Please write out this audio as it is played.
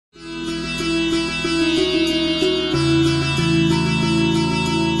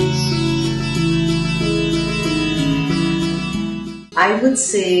I would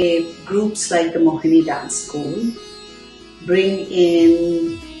say groups like the Mohini Dance School bring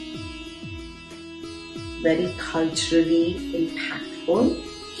in very culturally impactful,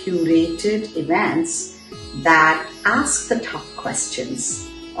 curated events that ask the tough questions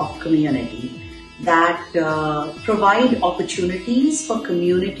of community, that provide opportunities for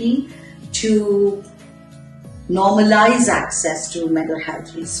community to normalize access to mental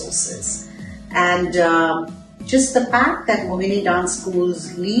health resources. And just the fact that Mohini Dance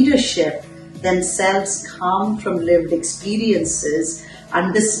School's leadership themselves come from lived experiences,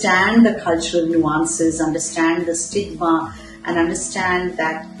 understand the cultural nuances, understand the stigma, and understand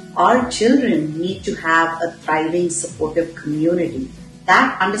that our children need to have a thriving, supportive community.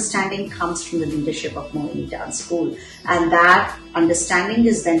 That understanding comes from the leadership of Mohini Dance School, and that understanding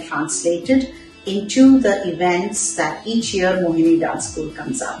is then translated into the events that each year Mohini Dance School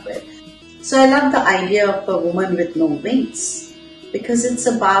comes up with. So I love the idea of a woman with no wings, because it's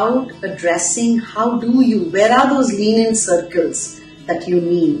about addressing where are those lean-in circles that you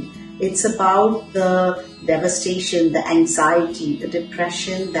need. It's about the devastation, the anxiety, the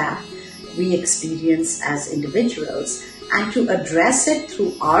depression that we experience as individuals, and to address it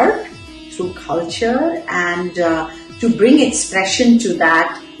through art, through culture, and to bring expression to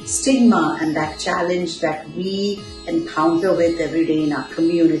that stigma and that challenge that we encounter with every day in our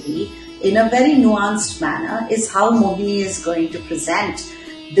community in a very nuanced manner is how Mohini is going to present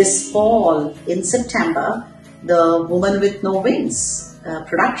this fall in September, the Woman with No Wings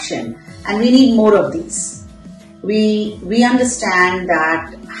production. And we need more of these. We understand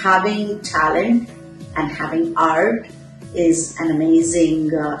that having talent and having art is an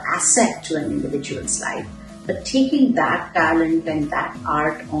amazing asset to an individual's life. But taking that talent and that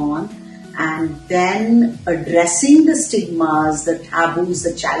art on and then addressing the stigmas, the taboos,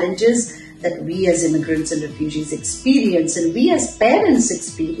 the challenges that we as immigrants and refugees experience and we as parents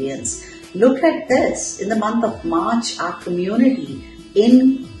experience. Look at this. In the month of March, our community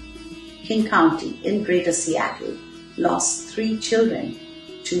in King County, in Greater Seattle, lost 3 children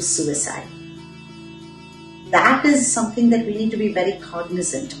to suicide. That is something that we need to be very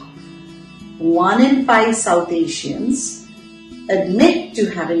cognizant of. 1 in 5 South Asians admit to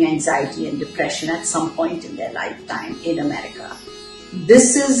having anxiety and depression at some point in their lifetime in America.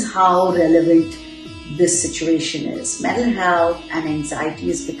 This is how relevant this situation is. Mental health and anxiety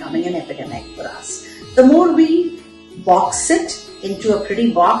is becoming an epidemic for us. The more we box it into a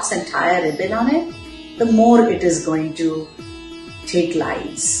pretty box and tie a ribbon on it, the more it is going to take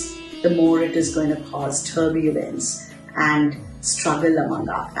lives, the more it is going to cause turbulence and struggle among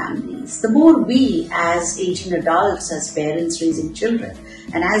our families. The more we as aging adults, as parents raising children,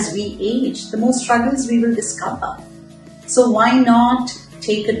 and as we age, the more struggles we will discover. So why not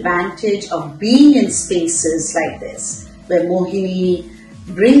take advantage of being in spaces like this, where Mohini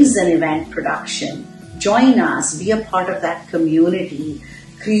brings an event production, join us, be a part of that community,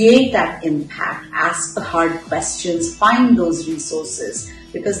 create that impact, ask the hard questions, find those resources,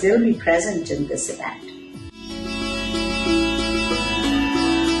 because they'll be present in this event.